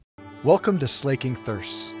Welcome to Slaking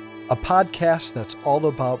Thirsts, a podcast that's all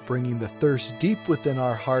about bringing the thirst deep within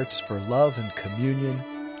our hearts for love and communion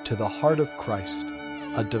to the heart of Christ,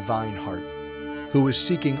 a divine heart, who is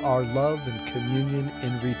seeking our love and communion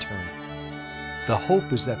in return. The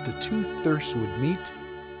hope is that the two thirsts would meet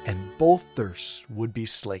and both thirsts would be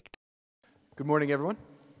slaked. Good morning, everyone.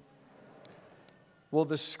 Well,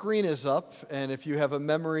 the screen is up, and if you have a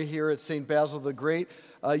memory here at St. Basil the Great,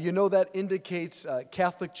 you know that indicates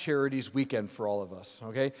Catholic Charities weekend for all of us,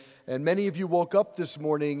 okay? And many of you woke up this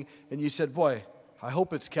morning and you said, boy, I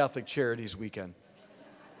hope it's Catholic Charities weekend.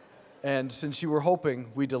 And since you were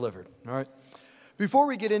hoping, we delivered, all right? Before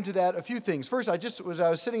we get into that, a few things. First, I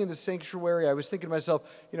was sitting in the sanctuary, I was thinking to myself,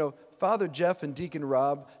 Father Jeff and Deacon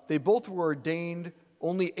Rob, they both were ordained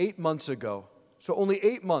only 8 months ago. So only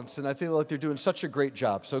 8 months, and I feel like they're doing such a great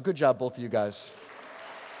job. So good job, both of you guys.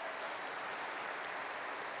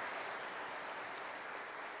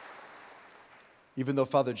 Even though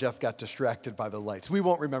Father Jeff got distracted by the lights. We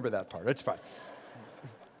won't remember that part. It's fine.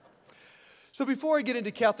 So before I get into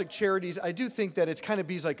Catholic Charities, I do think that it's kind of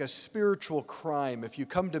be like a spiritual crime if you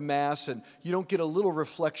come to Mass and you don't get a little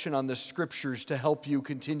reflection on the Scriptures to help you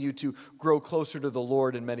continue to grow closer to the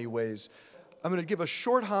Lord in many ways. I'm going to give a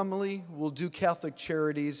short homily, we'll do Catholic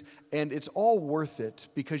Charities, and it's all worth it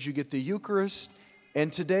because you get the Eucharist,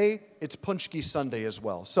 and today it's Punchki Sunday as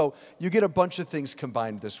well. So you get a bunch of things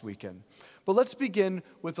combined this weekend. But let's begin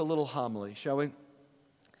with a little homily, shall we?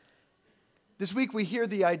 This week we hear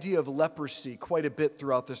the idea of leprosy quite a bit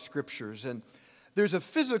throughout the Scriptures, and there's a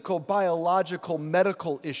physical, biological,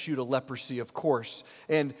 medical issue to leprosy, of course,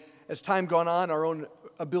 and as time gone on, our own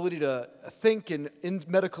ability to think and in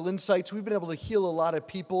medical insights, we've been able to heal a lot of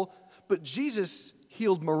people, but Jesus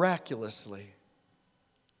healed miraculously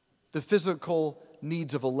the physical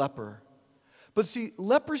needs of a leper. But see,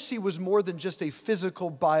 leprosy was more than just a physical,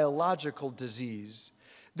 biological disease.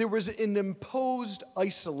 There was an imposed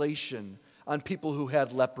isolation on people who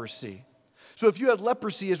had leprosy. So if you had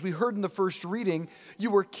leprosy, as we heard in the first reading,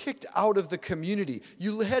 you were kicked out of the community.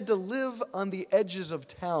 You had to live on the edges of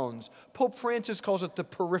towns. Pope Francis calls it the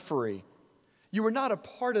periphery. You were not a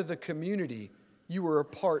part of the community. You were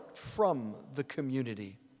apart from the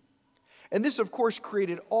community. And this, of course,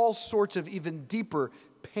 created all sorts of even deeper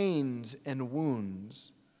pains and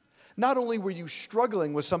wounds. Not only were you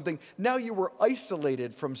struggling with something, now you were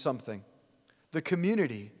isolated from something, the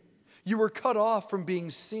community. You were cut off from being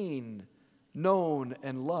seen, known,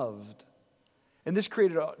 and loved. And this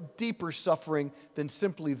created a deeper suffering than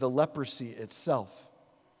simply the leprosy itself.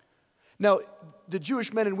 Now, the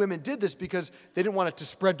Jewish men and women did this because they didn't want it to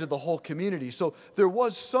spread to the whole community. So there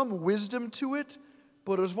was some wisdom to it,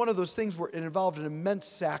 but it was one of those things where it involved an immense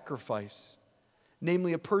sacrifice,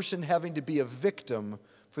 namely a person having to be a victim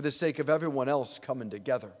for the sake of everyone else coming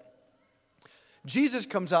together. Jesus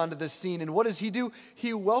comes onto this scene, and what does he do?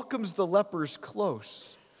 He welcomes the lepers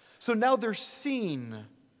close. So now they're seen,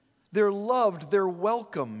 they're loved, they're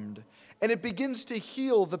welcomed, and it begins to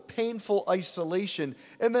heal the painful isolation.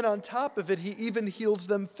 And then on top of it, he even heals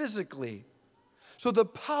them physically. So the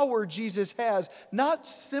power Jesus has, not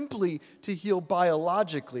simply to heal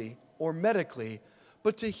biologically or medically,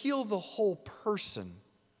 but to heal the whole person.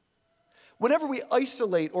 Whenever we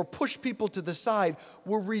isolate or push people to the side,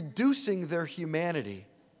 we're reducing their humanity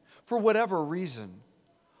for whatever reason.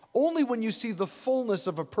 Only when you see the fullness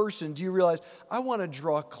of a person do you realize, I want to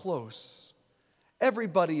draw close.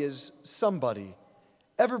 Everybody is somebody.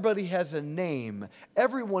 Everybody has a name.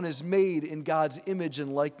 Everyone is made in God's image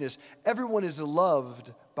and likeness. Everyone is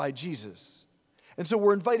loved by Jesus. And so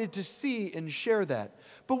we're invited to see and share that.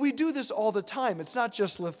 But we do this all the time. It's not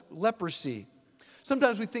just leprosy.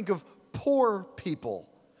 Sometimes we think of poor people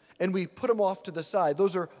and we put them off to the side.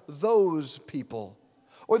 Those are those people.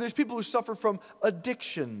 Or there's people who suffer from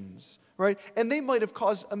addictions, right? And they might have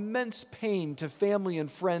caused immense pain to family and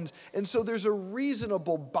friends. And so there's a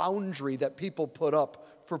reasonable boundary that people put up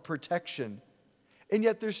for protection. And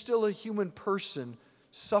yet there's still a human person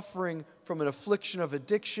suffering from an affliction of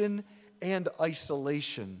addiction and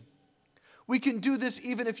isolation. We can do this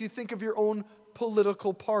even if you think of your own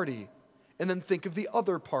political party and then think of the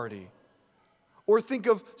other party. Or think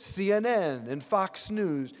of CNN and Fox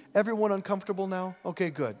News. Everyone uncomfortable now? Okay,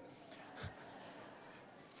 good.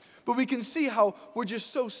 But we can see how we're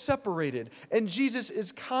just so separated. And Jesus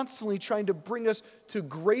is constantly trying to bring us to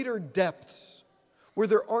greater depths where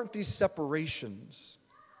there aren't these separations.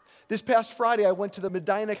 This past Friday, I went to the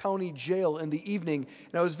Medina County Jail in the evening,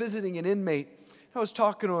 and I was visiting an inmate. I was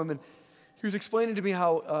talking to him, and he was explaining to me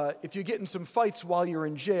how if you get in some fights while you're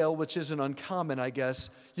in jail, which isn't uncommon, I guess,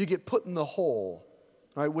 you get put in the hole,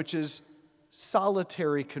 right, which is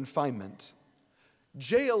solitary confinement.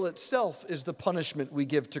 Jail itself is the punishment we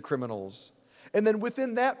give to criminals. And then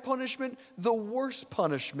within that punishment, the worst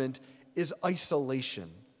punishment is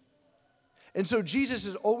isolation. And so Jesus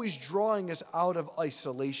is always drawing us out of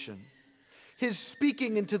isolation. His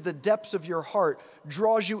speaking into the depths of your heart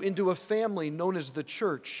draws you into a family known as the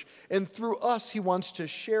church. And through us, he wants to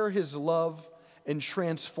share his love and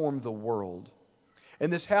transform the world.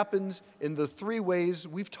 And this happens in the three ways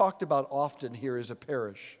we've talked about often here as a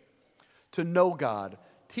parish. To know God,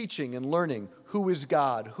 teaching and learning who is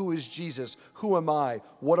God, who is Jesus, who am I,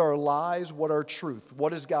 what are lies, what are truth,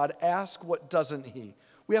 what does God ask, what doesn't he?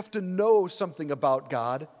 We have to know something about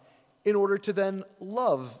God in order to then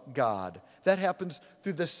love God. That happens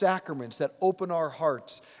through the sacraments that open our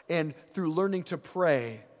hearts and through learning to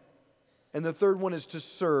pray. And the third one is to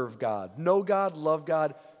serve God. Know God, love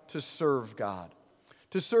God, to serve God.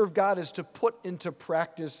 To serve God is to put into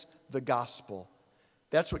practice the gospel.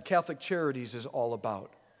 That's what Catholic Charities is all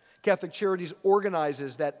about. Catholic Charities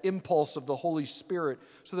organizes that impulse of the Holy Spirit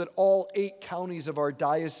so that all 8 counties of our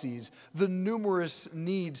diocese, the numerous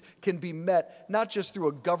needs can be met, not just through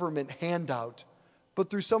a government handout, but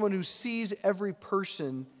through someone who sees every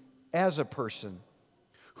person as a person,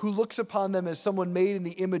 who looks upon them as someone made in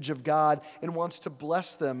the image of God and wants to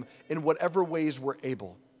bless them in whatever ways we're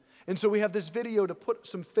able. And so we have this video to put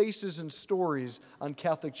some faces and stories on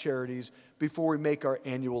Catholic Charities before we make our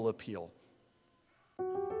annual appeal.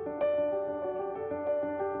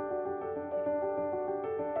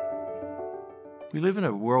 We live in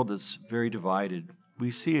a world that's very divided.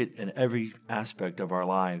 We see it in every aspect of our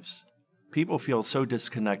lives. People feel so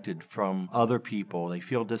disconnected from other people. They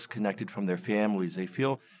feel disconnected from their families. They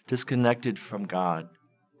feel disconnected from God.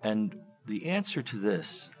 And the answer to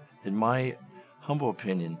this, in my humble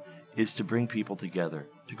opinion, is to bring people together,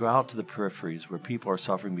 to go out to the peripheries where people are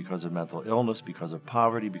suffering because of mental illness, because of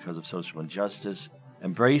poverty, because of social injustice.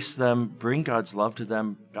 Embrace them, bring God's love to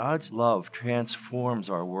them. God's love transforms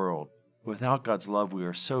our world. Without God's love, we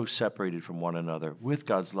are so separated from one another. With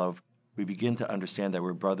God's love, we begin to understand that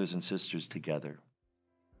we're brothers and sisters together.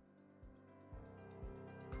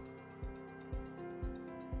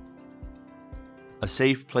 A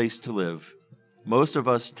safe place to live. Most of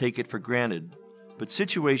us take it for granted, but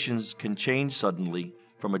situations can change suddenly,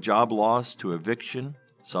 from a job loss to eviction,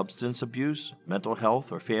 substance abuse, mental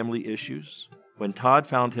health, or family issues. When Todd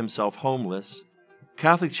found himself homeless,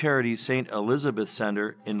 Catholic Charities St. Elizabeth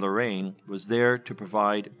Center in Lorraine was there to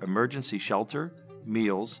provide emergency shelter,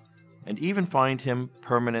 meals, and even find him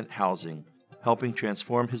permanent housing, helping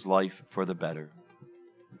transform his life for the better.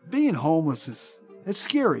 Being homeless it's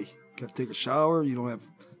scary. You got to take a shower, you don't have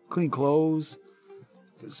clean clothes.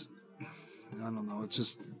 I don't know, it's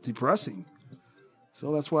just depressing.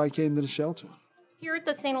 So that's why I came to the shelter. Here at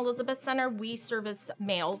the St. Elizabeth Center, we service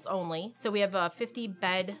males only. So we have a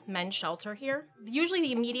 50-bed men's shelter here. Usually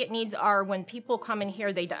the immediate needs are when people come in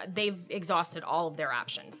here, they've exhausted all of their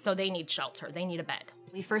options. So they need shelter, they need a bed.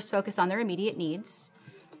 We first focus on their immediate needs: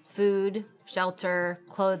 food, shelter,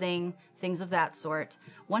 clothing, things of that sort.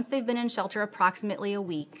 Once they've been in shelter approximately a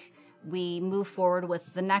week, we move forward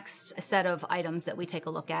with the next set of items that we take a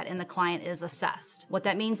look at, and the client is assessed. What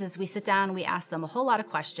that means is we sit down and we ask them a whole lot of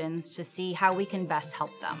questions to see how we can best help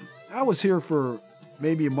them. I was here for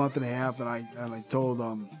maybe a month and a half, and I told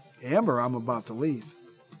Amber I'm about to leave.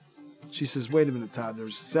 She says, wait a minute, Todd,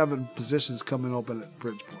 there's 7 positions coming open at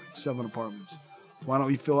Bridgepoint, 7 apartments. Why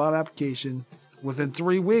don't you fill out an application? Within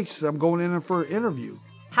 3 weeks, I'm going in for an interview.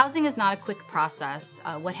 Housing is not a quick process.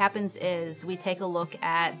 What happens is we take a look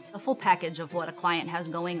at a full package of what a client has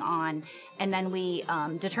going on, and then we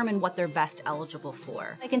determine what they're best eligible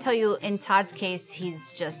for. I can tell you, in Todd's case,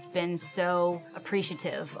 he's just been so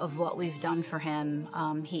appreciative of what we've done for him.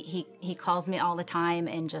 He calls me all the time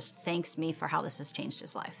and just thanks me for how this has changed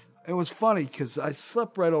his life. It was funny because I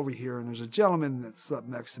slept right over here, and there's a gentleman that slept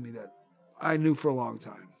next to me that I knew for a long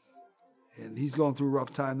time. And he's going through a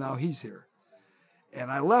rough time now. He's here. And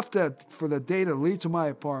I left for the day to leave to my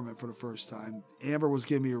apartment for the first time. Amber was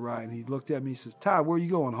giving me a ride, and he looked at me and says, Todd, where are you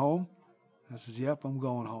going, home? I says, yep, I'm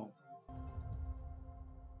going home.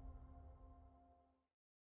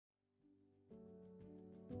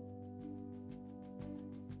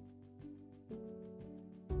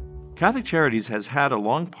 Catholic Charities has had a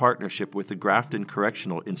long partnership with the Grafton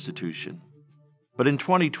Correctional Institution. But in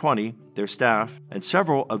 2020, their staff and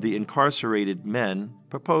several of the incarcerated men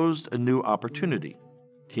proposed a new opportunity,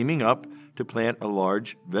 teaming up to plant a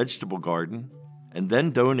large vegetable garden and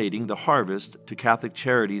then donating the harvest to Catholic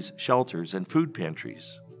Charities shelters and food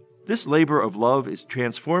pantries. This labor of love is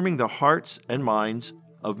transforming the hearts and minds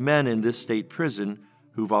of men in this state prison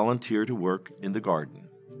who volunteer to work in the garden.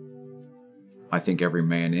 I think every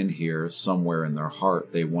man in here, somewhere in their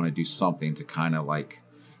heart, they want to do something to kind of like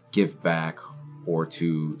give back or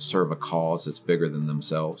to serve a cause that's bigger than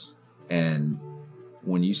themselves. And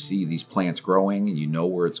when you see these plants growing and you know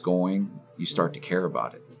where it's going, you start to care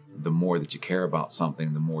about it. The more that you care about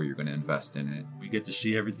something, the more you're going to invest in it. We get to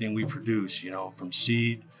see everything we produce, from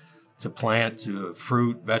seed to plant to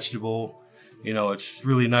fruit, vegetable. It's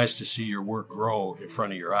really nice to see your work grow in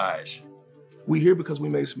front of your eyes. We're here because we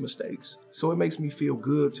made some mistakes. So it makes me feel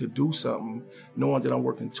good to do something, knowing that I'm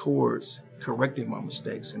working towards correcting my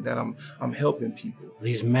mistakes and that I'm helping people.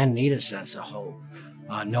 These men need a sense of hope,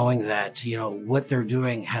 knowing that, what they're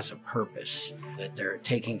doing has a purpose, that they're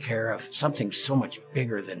taking care of something so much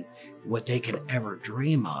bigger than what they can ever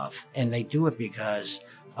dream of. And they do it because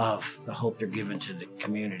of the hope they're giving to the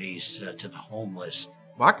communities, to the homeless.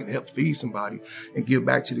 If I can help feed somebody and give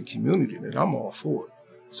back to the community, then I'm all for it.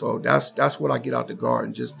 So that's what I get out the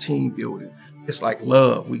garden, just team building. It's like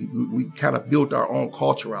love. We kind of built our own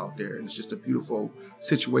culture out there, and it's just a beautiful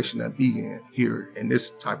situation to be in here in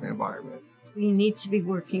this type of environment. We need to be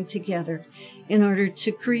working together in order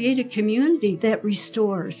to create a community that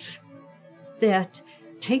restores, that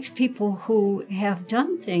takes people who have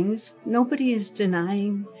done things. Nobody is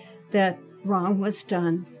denying that wrong was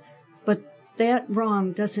done, but that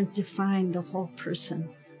wrong doesn't define the whole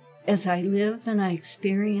person. As I live and I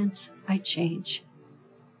experience, I change.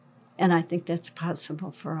 And I think that's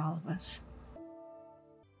possible for all of us.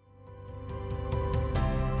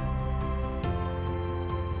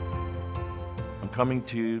 I'm coming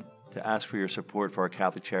to you to ask for your support for our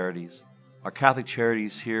Catholic Charities. Our Catholic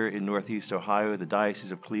Charities here in Northeast Ohio, the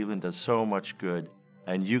Diocese of Cleveland, does so much good,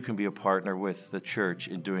 and you can be a partner with the Church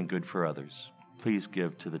in doing good for others. Please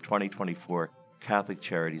give to the 2024 Catholic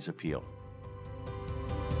Charities Appeal.